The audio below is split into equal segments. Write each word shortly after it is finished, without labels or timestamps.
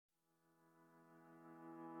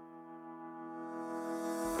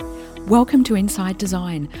Welcome to Inside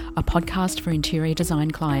Design, a podcast for interior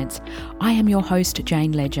design clients. I am your host,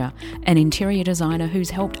 Jane Ledger, an interior designer who's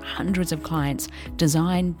helped hundreds of clients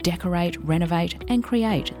design, decorate, renovate, and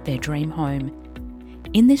create their dream home.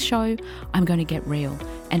 In this show, I'm going to get real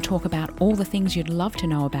and talk about all the things you'd love to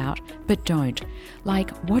know about, but don't. Like,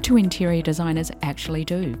 what do interior designers actually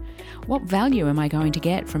do? What value am I going to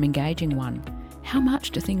get from engaging one? How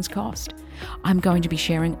much do things cost? I'm going to be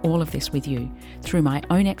sharing all of this with you through my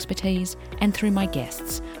own expertise and through my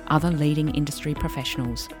guests, other leading industry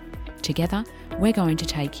professionals. Together, we're going to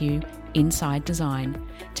take you inside design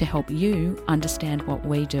to help you understand what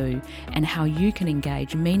we do and how you can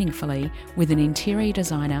engage meaningfully with an interior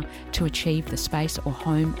designer to achieve the space or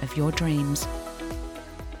home of your dreams.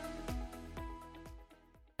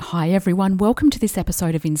 Hi everyone, welcome to this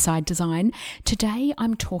episode of Inside Design. Today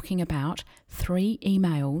I'm talking about 3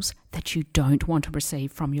 emails that you don't want to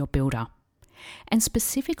receive from your builder. And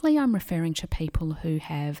specifically I'm referring to people who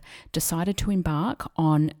have decided to embark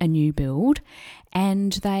on a new build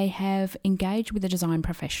and they have engaged with a design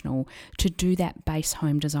professional to do that base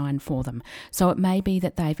home design for them. So it may be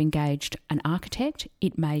that they've engaged an architect,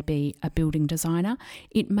 it may be a building designer,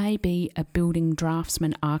 it may be a building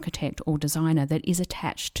draftsman, architect or designer that is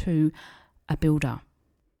attached to a builder.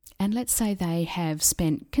 And let's say they have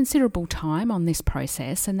spent considerable time on this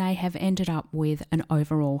process and they have ended up with an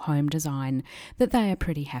overall home design that they are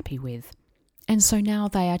pretty happy with. And so now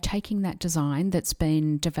they are taking that design that's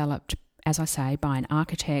been developed, as I say, by an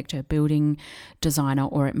architect, a building designer,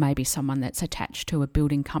 or it may be someone that's attached to a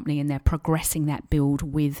building company and they're progressing that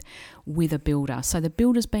build with a builder. So the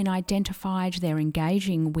builder's been identified, they're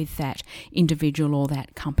engaging with that individual or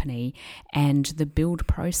that company, and the build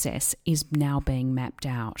process is now being mapped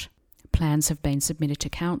out. Plans have been submitted to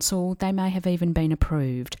council, they may have even been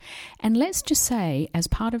approved. And let's just say, as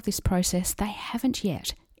part of this process, they haven't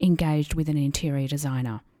yet engaged with an interior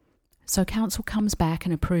designer. So council comes back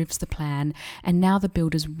and approves the plan, and now the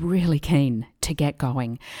builder's really keen to get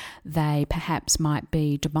going. They perhaps might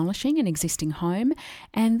be demolishing an existing home,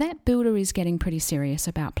 and that builder is getting pretty serious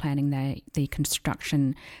about planning the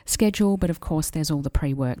construction schedule, but of course there's all the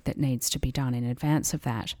pre-work that needs to be done in advance of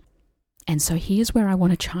that. And so here's where I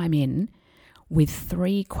want to chime in with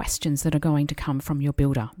 3 questions that are going to come from your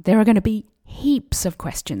builder. There are going to be heaps of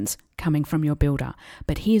questions coming from your builder,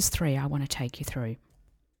 but here's 3 I want to take you through.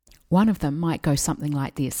 One of them might go something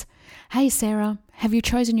like this. Hey Sarah, have you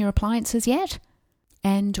chosen your appliances yet?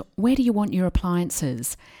 And where do you want your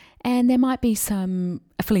appliances? And there might be some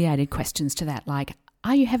affiliated questions to that, like,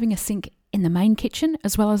 are you having a sink in the main kitchen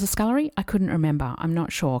as well as a scullery? I couldn't remember, I'm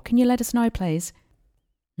not sure. Can you let us know, please?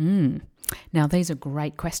 Now, these are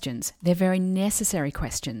great questions. They're very necessary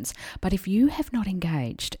questions. But if you have not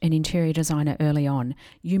engaged an interior designer early on,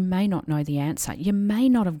 you may not know the answer. You may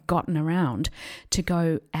not have gotten around to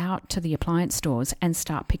go out to the appliance stores and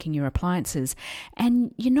start picking your appliances.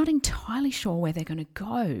 And you're not entirely sure where they're going to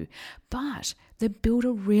go. But the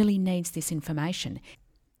builder really needs this information.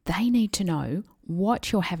 They need to know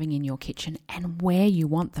what you're having in your kitchen and where you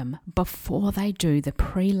want them before they do the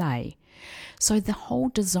pre-lay. So the whole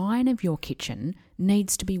design of your kitchen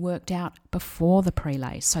needs to be worked out before the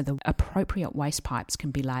pre-lay so the appropriate waste pipes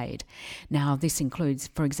can be laid. Now this includes,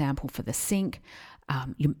 for example, for the sink,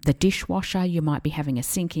 the dishwasher, you might be having a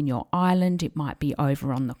sink in your island, it might be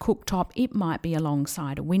over on the cooktop, it might be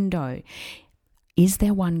alongside a window. Is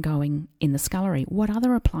there one going in the scullery? What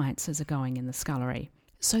other appliances are going in the scullery?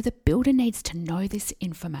 So the builder needs to know this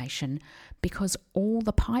information because all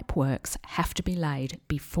the pipe works have to be laid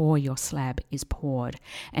before your slab is poured.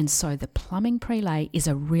 And so the plumbing pre-lay is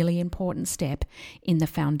a really important step in the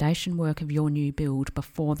foundation work of your new build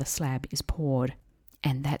before the slab is poured.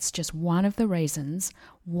 And that's just one of the reasons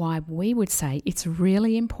why we would say it's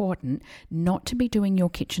really important not to be doing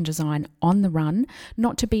your kitchen design on the run,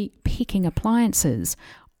 not to be picking appliances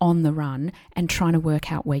on the run and trying to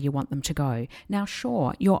work out where you want them to go. Now,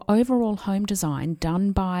 sure, your overall home design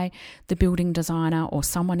done by the building designer or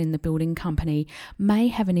someone in the building company may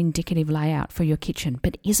have an indicative layout for your kitchen,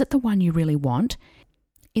 but is it the one you really want?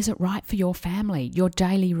 Is it right for your family, your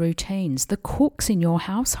daily routines, the cooks in your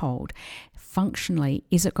household? Functionally,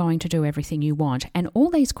 is it going to do everything you want? And all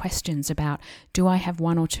these questions about, do I have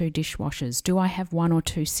 1 or 2 dishwashers? Do I have 1 or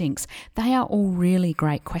 2 sinks? They are all really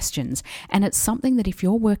great questions. And it's something that if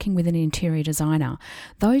you're working with an interior designer,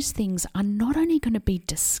 those things are not only going to be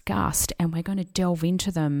discussed and we're going to delve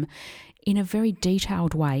into them in a very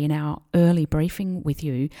detailed way in our early briefing with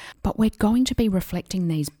you, but we're going to be reflecting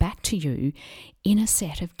these back to you in a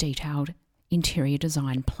set of detailed interior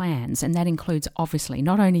design plans, and that includes obviously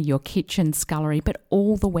not only your kitchen, scullery, but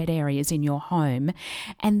all the wet areas in your home,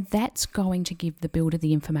 and that's going to give the builder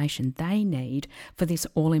the information they need for this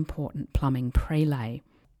all-important plumbing prelay.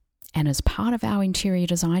 And as part of our interior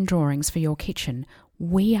design drawings for your kitchen,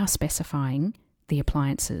 we are specifying the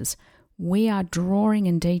appliances. We are drawing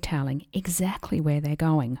and detailing exactly where they're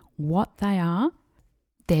going, what they are,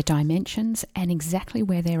 their dimensions, and exactly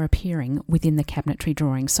where they're appearing within the cabinetry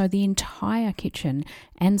drawing. So the entire kitchen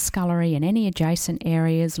and scullery and any adjacent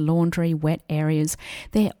areas, laundry, wet areas,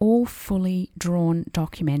 they're all fully drawn,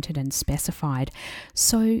 documented and specified.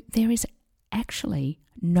 So there is actually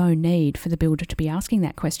no need for the builder to be asking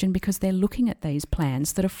that question, because they're looking at these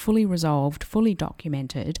plans that are fully resolved, fully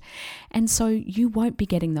documented, and so you won't be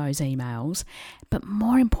getting those emails. But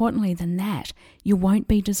more importantly than that, you won't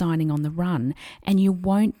be designing on the run, and you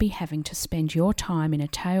won't be having to spend your time in a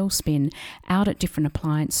tailspin out at different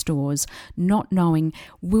appliance stores, not knowing,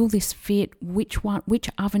 will this fit, which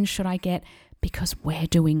oven should I get, because we're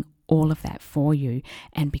doing all of that for you.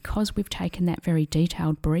 And because we've taken that very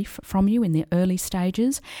detailed brief from you in the early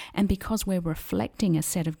stages, and because we're reflecting a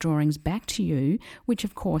set of drawings back to you, which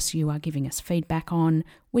of course you are giving us feedback on,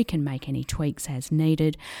 we can make any tweaks as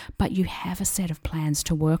needed, but you have a set of plans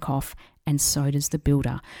to work off, and so does the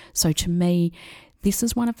builder. So to me, this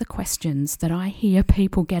is one of the questions that I hear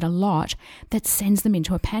people get a lot that sends them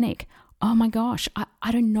into a panic. Oh my gosh,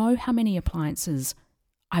 I don't know how many appliances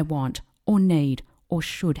I want or need or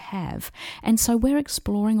should have. And so we're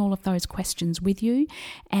exploring all of those questions with you,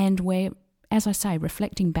 and we're, as I say,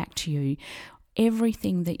 reflecting back to you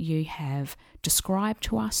everything that you have described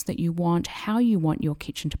to us that you want, how you want your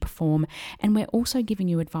kitchen to perform, and we're also giving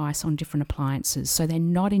you advice on different appliances, so they're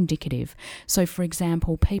not indicative. So for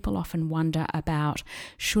example, people often wonder about,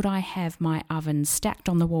 should I have my ovens stacked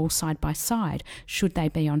on the wall side by side? Should they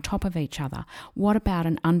be on top of each other? What about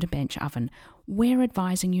an underbench oven? We're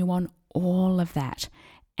advising you on all of that,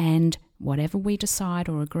 and whatever we decide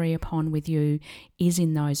or agree upon with you is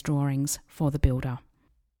in those drawings for the builder.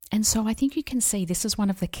 And so I think you can see this is one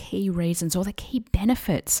of the key reasons, or the key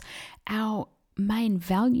benefits. Our main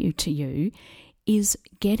value to you is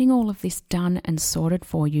getting all of this done and sorted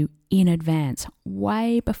for you in advance,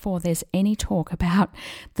 way before there's any talk about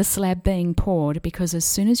the slab being poured, because as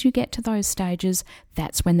soon as you get to those stages,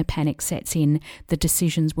 that's when the panic sets in. The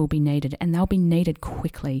decisions will be needed, and they'll be needed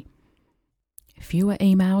quickly. Fewer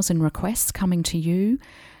emails and requests coming to you,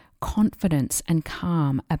 confidence and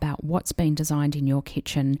calm about what's been designed in your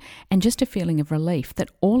kitchen, and just a feeling of relief that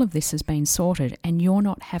all of this has been sorted and you're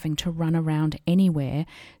not having to run around anywhere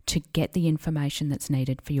to get the information that's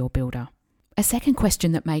needed for your builder. A second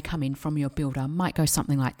question that may come in from your builder might go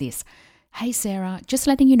something like this. Hey Sarah, just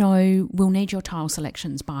letting you know we'll need your tile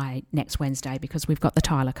selections by next Wednesday because we've got the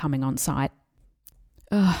tiler coming on site.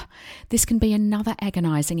 This can be another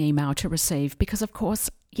agonising email to receive, because of course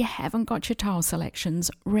you haven't got your tile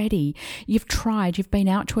selections ready. You've tried, you've been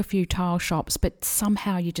out to a few tile shops, but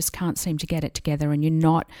somehow you just can't seem to get it together and you're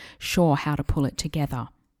not sure how to pull it together.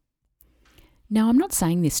 Now, I'm not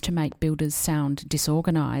saying this to make builders sound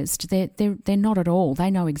disorganised. They're not at all. They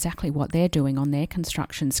know exactly what they're doing on their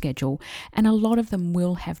construction schedule, and a lot of them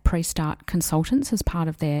will have pre-start consultants as part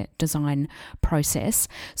of their design process.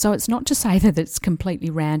 So it's not to say that it's completely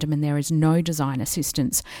random and there is no design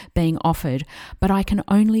assistance being offered, but I can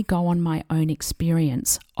only go on my own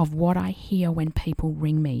experience of what I hear when people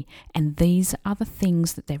ring me, and these are the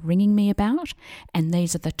things that they're ringing me about, and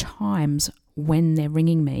these are the times when they're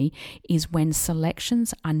ringing me, is when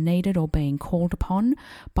selections are needed or being called upon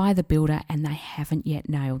by the builder and they haven't yet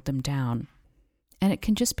nailed them down. And it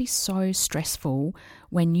can just be so stressful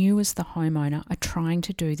when you as the homeowner are trying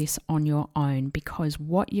to do this on your own, because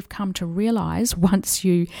what you've come to realise once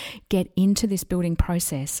you get into this building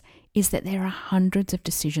process is that there are hundreds of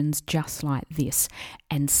decisions just like this,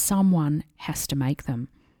 and someone has to make them.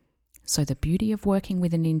 So the beauty of working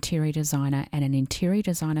with an interior designer, and an interior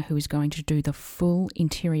designer who is going to do the full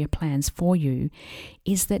interior plans for you,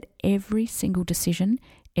 is that every single decision,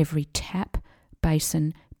 every tap,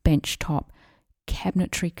 basin, bench top,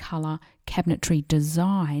 cabinetry colour, cabinetry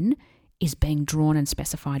design is being drawn and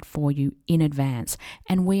specified for you in advance.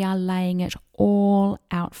 And we are laying it all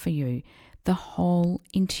out for you. The whole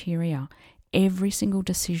interior, every single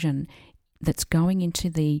decision that's going into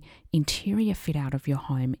the interior fit out of your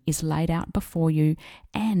home is laid out before you,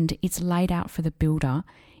 and it's laid out for the builder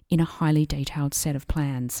in a highly detailed set of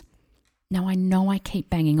plans. Now, I know I keep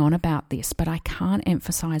banging on about this, but I can't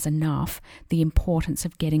emphasize enough the importance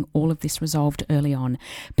of getting all of this resolved early on,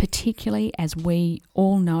 particularly as we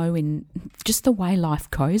all know in just the way life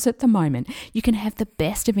goes at the moment. You can have the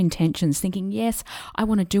best of intentions thinking, yes, I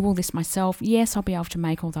want to do all this myself. Yes, I'll be able to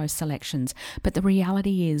make all those selections. But the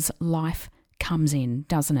reality is life comes in,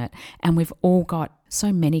 doesn't it? And we've all got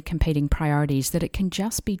so many competing priorities that it can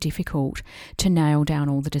just be difficult to nail down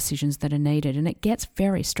all the decisions that are needed. And it gets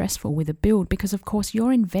very stressful with a build because, of course,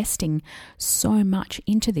 you're investing so much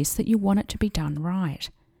into this that you want it to be done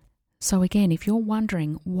right. So again, if you're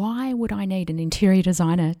wondering, why would I need an interior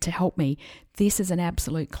designer to help me? This is an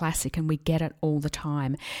absolute classic and we get it all the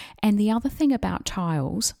time. And the other thing about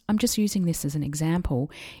tiles, I'm just using this as an example,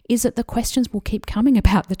 is that the questions will keep coming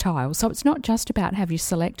about the tiles. So it's not just about have you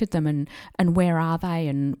selected them and where are they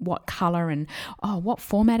and what colour and what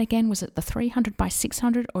format again? Was it the 300 by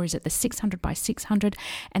 600 or is it the 600 by 600?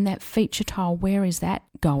 And that feature tile, where is that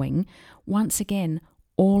going? Once again,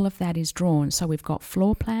 all of that is drawn. So we've got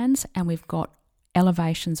floor plans and we've got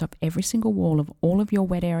elevations of every single wall of all of your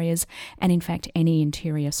wet areas and in fact any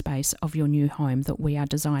interior space of your new home that we are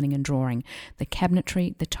designing and drawing. The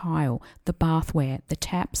cabinetry, the tile, the bathware, the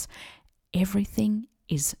taps, everything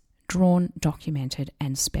is drawn, documented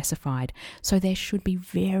and specified. So there should be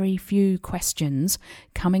very few questions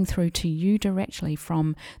coming through to you directly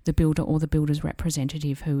from the builder or the builder's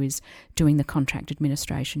representative who is doing the contract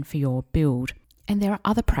administration for your build. And there are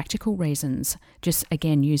other practical reasons, just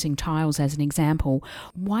again using tiles as an example,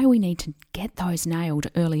 why we need to get those nailed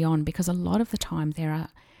early on, because a lot of the time there are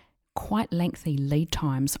quite lengthy lead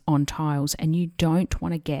times on tiles and you don't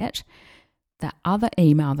want to get the other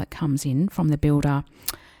email that comes in from the builder,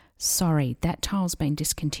 sorry, that tile's been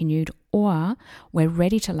discontinued, or we're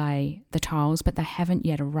ready to lay the tiles but they haven't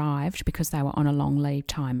yet arrived because they were on a long lead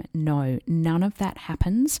time. No, none of that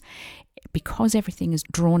happens. Because everything is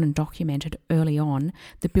drawn and documented early on,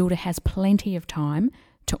 the builder has plenty of time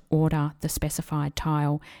to order the specified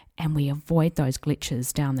tile and we avoid those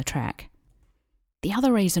glitches down the track. The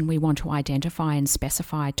other reason we want to identify and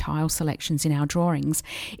specify tile selections in our drawings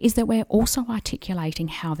is that we're also articulating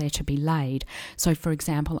how they're to be laid. So for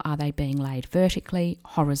example, are they being laid vertically,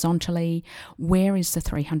 horizontally? Where is the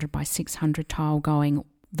 300 by 600 tile going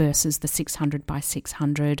versus the 600 by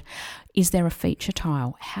 600? Is there a feature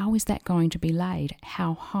tile? How is that going to be laid?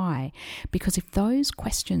 How high? Because if those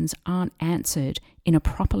questions aren't answered in a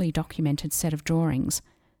properly documented set of drawings,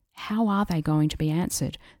 how are they going to be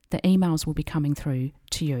answered? The emails will be coming through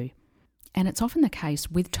to you. And it's often the case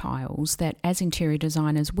with tiles that as interior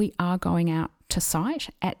designers, we are going out to site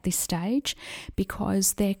at this stage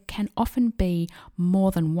because there can often be more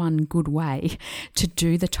than one good way to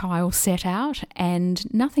do the tile set out,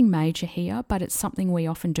 and nothing major here, but it's something we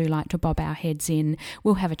often do like to bob our heads in.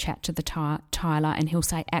 We'll have a chat to the tiler and he'll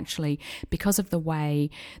say, actually, because of the way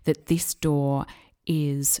that this door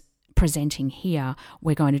is presenting here,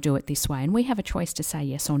 we're going to do it this way. And we have a choice to say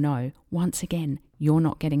yes or no. Once again, you're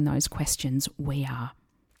not getting those questions, we are.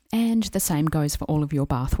 And the same goes for all of your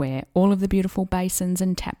bathware, all of the beautiful basins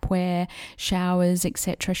and tapware, showers,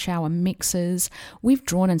 etc., shower mixers. We've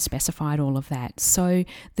drawn and specified all of that. So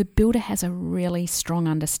the builder has a really strong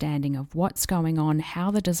understanding of what's going on,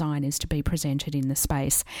 how the design is to be presented in the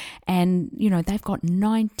space. And, they've got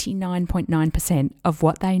 99.9% of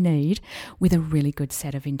what they need with a really good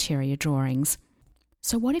set of interior drawings.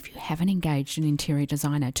 So what if you haven't engaged an interior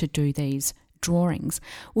designer to do these drawings?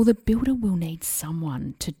 Well, the builder will need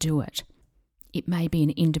someone to do it. It may be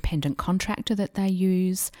an independent contractor that they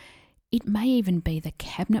use. It may even be the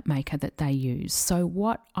cabinet maker that they use. So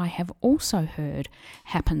what I have also heard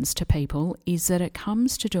happens to people is that it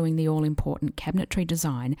comes to doing the all-important cabinetry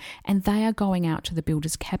design and they are going out to the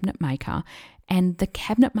builder's cabinet maker and the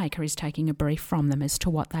cabinet maker is taking a brief from them as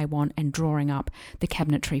to what they want and drawing up the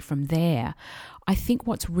cabinetry from there. I think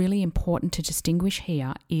what's really important to distinguish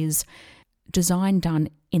here is design done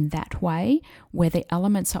in that way, where the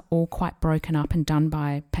elements are all quite broken up and done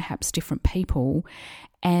by perhaps different people,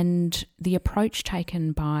 and the approach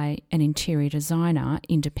taken by an interior designer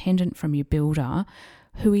independent from your builder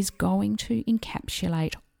who is going to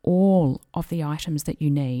encapsulate all of the items that you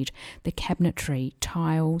need, the cabinetry,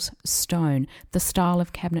 tiles, stone, the style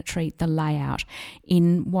of cabinetry, the layout,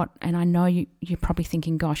 and I know you're probably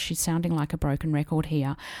thinking, gosh, she's sounding like a broken record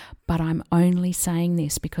here, but I'm only saying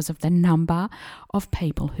this because of the number of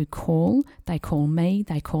people who they call me,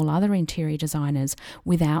 they call other interior designers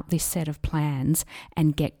without this set of plans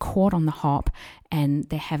and get caught on the hop and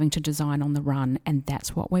they're having to design on the run, and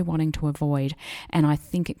that's what we're wanting to avoid. And I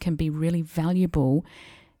think it can be really valuable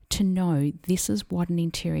to know this is what an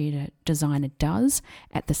interior designer does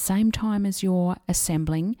at the same time as you're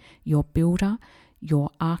assembling, your builder,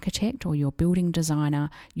 your architect or your building designer,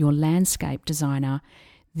 your landscape designer.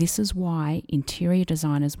 This is why interior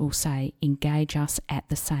designers will say engage us at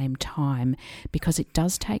the same time, because it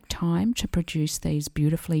does take time to produce these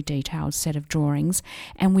beautifully detailed set of drawings,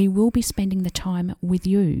 and we will be spending the time with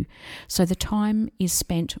you. So the time is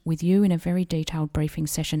spent with you in a very detailed briefing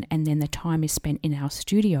session, and then the time is spent in our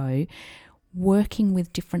studio working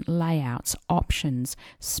with different layouts, options,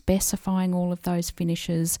 specifying all of those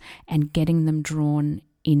finishes and getting them drawn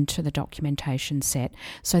into the documentation set.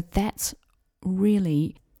 So that's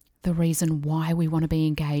really the reason why we want to be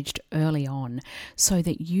engaged early on, so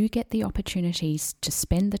that you get the opportunities to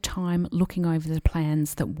spend the time looking over the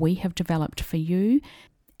plans that we have developed for you,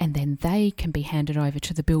 and then they can be handed over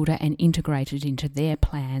to the builder and integrated into their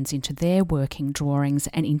plans, into their working drawings,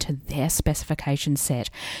 and into their specification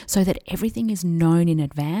set, so that everything is known in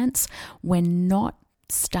advance. We're not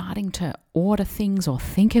starting to order things or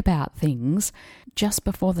think about things just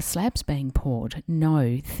before the slab's being poured.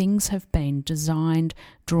 No, things have been designed,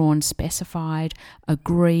 drawn, specified,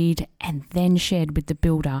 agreed, and then shared with the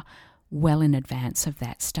builder well in advance of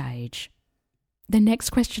that stage. The next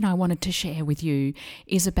question I wanted to share with you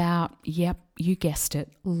is about, yep, you guessed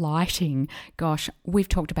it, lighting. Gosh, we've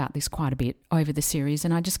talked about this quite a bit over the series,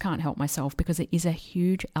 and I just can't help myself because it is a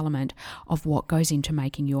huge element of what goes into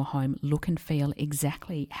making your home look and feel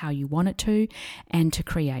exactly how you want it to, and to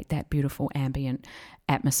create that beautiful ambient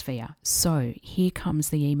atmosphere. So here comes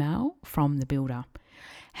the email from the builder.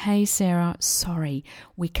 Hey Sarah, sorry,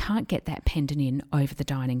 we can't get that pendant in over the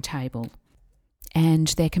dining table. And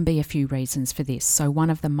there can be a few reasons for this. So one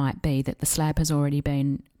of them might be that the slab has already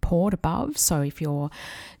been poured above. So if your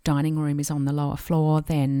dining room is on the lower floor,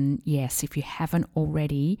 then yes, if you haven't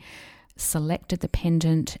already selected the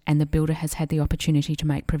pendant and the builder has had the opportunity to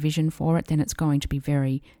make provision for it, then it's going to be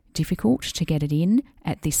very difficult to get it in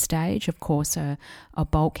at this stage. Of course, a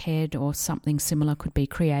bulkhead or something similar could be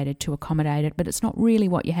created to accommodate it, but it's not really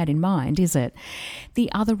what you had in mind, is it?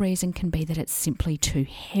 The other reason can be that it's simply too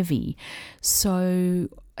heavy. So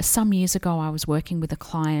some years ago, I was working with a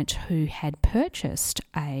client who had purchased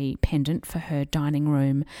a pendant for her dining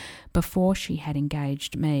room before she had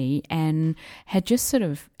engaged me, and had just sort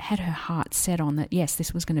of had her heart set on that, yes,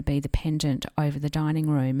 this was going to be the pendant over the dining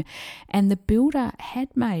room. And the builder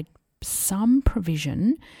had made some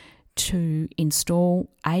provision to install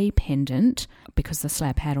a pendant because the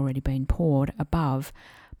slab had already been poured above,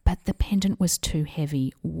 but the pendant was too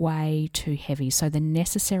heavy, way too heavy. So the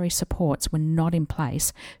necessary supports were not in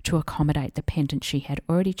place to accommodate the pendant she had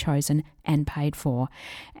already chosen and paid for.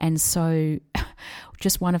 And so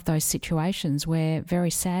just one of those situations where, very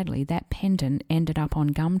sadly, that pendant ended up on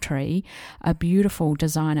Gumtree, a beautiful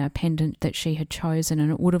designer pendant that she had chosen,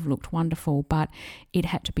 and it would have looked wonderful, but it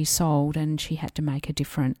had to be sold and she had to make a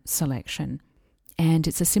different selection. And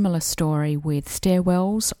it's a similar story with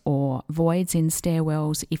stairwells or voids in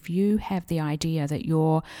stairwells. If you have the idea that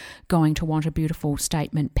you're going to want a beautiful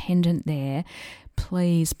statement pendant there,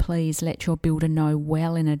 please let your builder know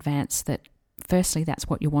well in advance that firstly, that's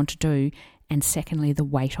what you want to do, and secondly, the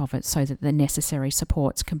weight of it, so that the necessary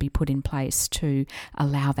supports can be put in place to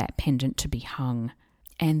allow that pendant to be hung.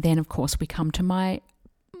 And then, of course, we come to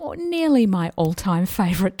nearly my all-time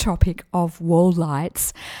favourite topic of wall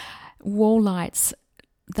lights. Wall lights,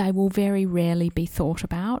 they will very rarely be thought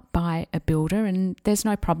about by a builder, and there's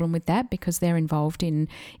no problem with that because they're involved in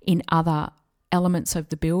other elements of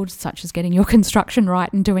the build, such as getting your construction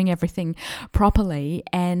right and doing everything properly.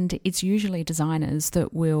 And it's usually designers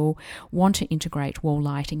that will want to integrate wall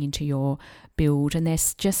lighting into your build, and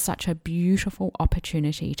there's just such a beautiful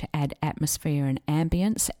opportunity to add atmosphere and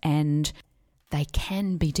ambience, and they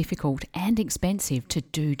can be difficult and expensive to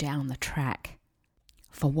do down the track.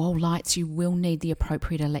 For wall lights, you will need the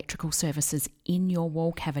appropriate electrical services in your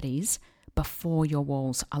wall cavities before your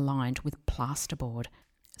walls are lined with plasterboard.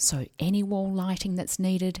 So any wall lighting that's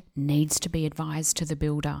needed needs to be advised to the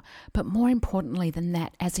builder. But more importantly than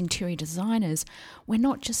that, as interior designers, we're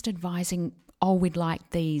not just advising, oh, we'd like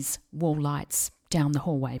these wall lights down the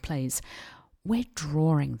hallway, please. We're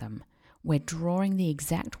drawing them. We're drawing the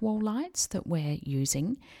exact wall lights that we're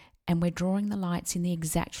using, and we're drawing the lights in the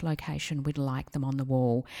exact location we'd like them on the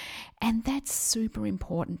wall. And that's super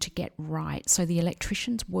important to get right, so the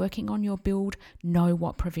electricians working on your build know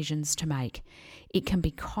what provisions to make. It can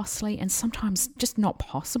be costly and sometimes just not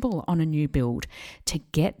possible on a new build to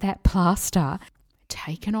get that plaster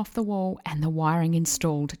taken off the wall and the wiring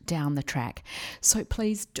installed down the track. So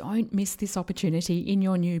please don't miss this opportunity in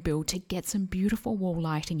your new build to get some beautiful wall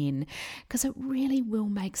lighting in, because it really will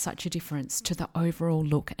make such a difference to the overall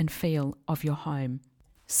look and feel of your home.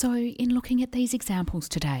 So in looking at these examples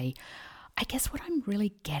today, I guess what I'm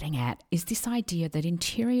really getting at is this idea that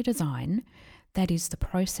interior design, that is the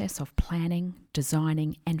process of planning,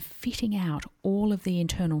 designing and fitting out all of the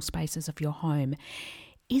internal spaces of your home,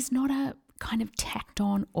 is not a kind of tacked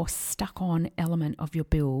on or stuck on element of your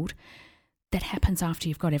build that happens after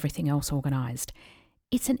you've got everything else organised.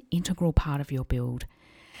 It's an integral part of your build.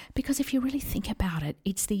 Because if you really think about it,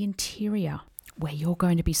 it's the interior where you're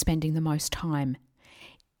going to be spending the most time.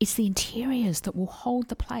 It's the interiors that will hold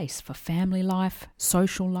the place for family life,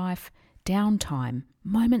 social life, downtime,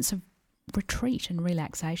 moments of retreat and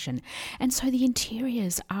relaxation. And so the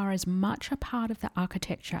interiors are as much a part of the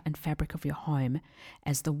architecture and fabric of your home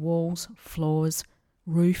as the walls, floors,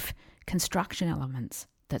 roof, construction elements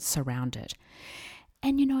that surround it.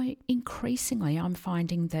 And increasingly I'm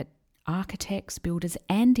finding that architects, builders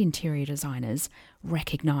and interior designers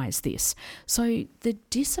recognise this. So the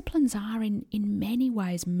disciplines are in many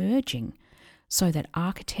ways merging, so that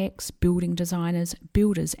architects, building designers,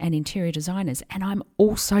 builders and interior designers, and I'm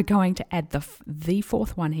also going to add the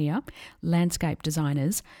fourth one here, landscape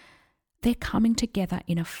designers, they're coming together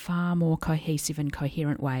in a far more cohesive and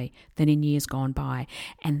coherent way than in years gone by.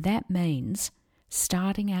 And that means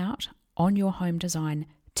starting out on your home design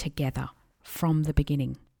together from the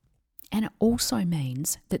beginning. And it also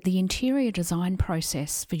means that the interior design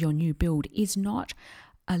process for your new build is not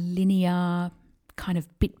a linear kind of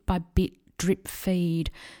bit by bit drip feed,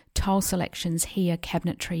 tile selections here,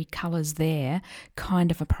 cabinetry, colours there kind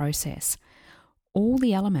of a process. All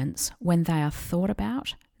the elements, when they are thought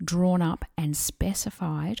about, drawn up and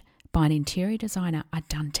specified by an interior designer, are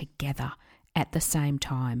done together at the same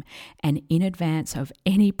time and in advance of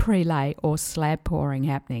any pre-lay or slab pouring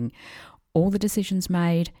happening. All the decisions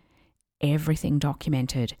made, everything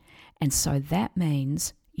documented. And so that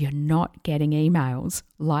means you're not getting emails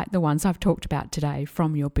like the ones I've talked about today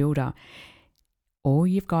from your builder. All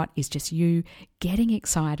you've got is just you getting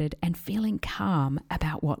excited and feeling calm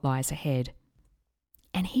about what lies ahead.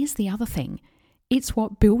 And here's the other thing. It's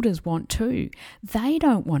what builders want too. They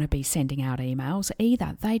don't want to be sending out emails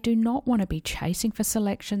either. They do not want to be chasing for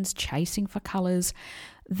selections, chasing for colours.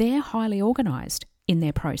 They're highly organised in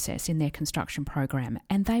their process, in their construction program,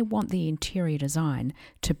 and they want the interior design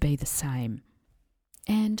to be the same.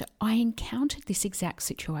 And I encountered this exact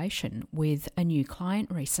situation with a new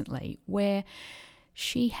client recently where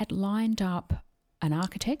she had lined up an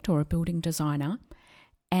architect or a building designer,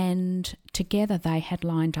 and together they had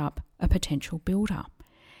lined up a potential builder.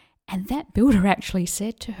 And that builder actually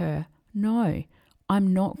said to her, "No,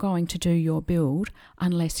 I'm not going to do your build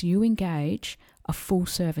unless you engage a full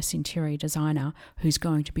service interior designer who's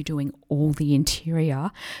going to be doing all the interior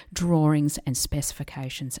drawings and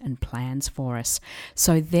specifications and plans for us."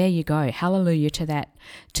 So there you go. Hallelujah to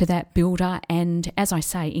that builder. And as I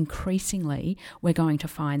say, increasingly we're going to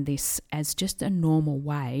find this as just a normal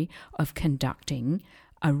way of conducting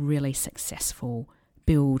a really successful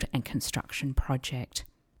build and construction project.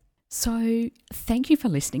 So thank you for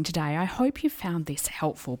listening today. I hope you found this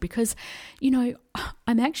helpful because,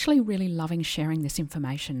 I'm actually really loving sharing this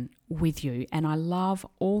information with you, and I love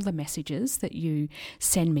all the messages that you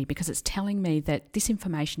send me because it's telling me that this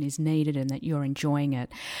information is needed and that you're enjoying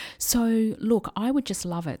it. So look, I would just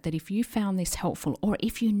love it that if you found this helpful, or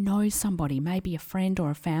if you know somebody, maybe a friend or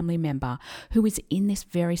a family member who is in this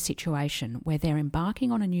very situation where they're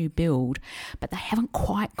embarking on a new build, but they haven't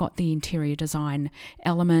quite got the interior design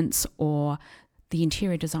elements or the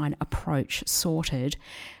interior design approach sorted,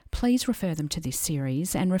 please refer them to this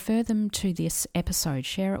series and refer them to this episode.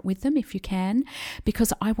 Share it with them if you can,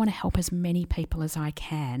 because I want to help as many people as I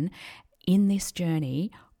can in this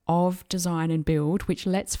journey of design and build, which,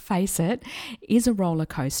 let's face it, is a roller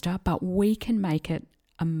coaster, but we can make it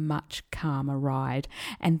a much calmer ride.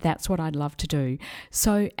 And that's what I'd love to do.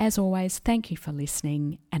 So as always, thank you for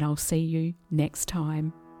listening, and I'll see you next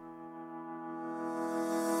time.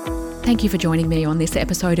 Thank you for joining me on this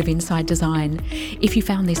episode of Inside Design. If you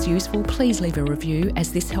found this useful, please leave a review,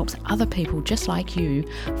 as this helps other people just like you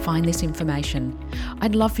find this information.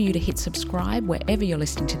 I'd love for you to hit subscribe wherever you're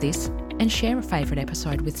listening to this, and share a favourite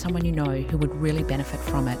episode with someone you know who would really benefit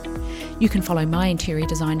from it. You can follow my interior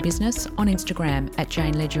design business on Instagram at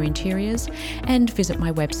Jane Ledger Interiors, and visit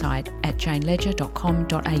my website at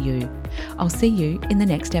janeledger.com.au. I'll see you in the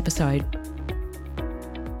next episode.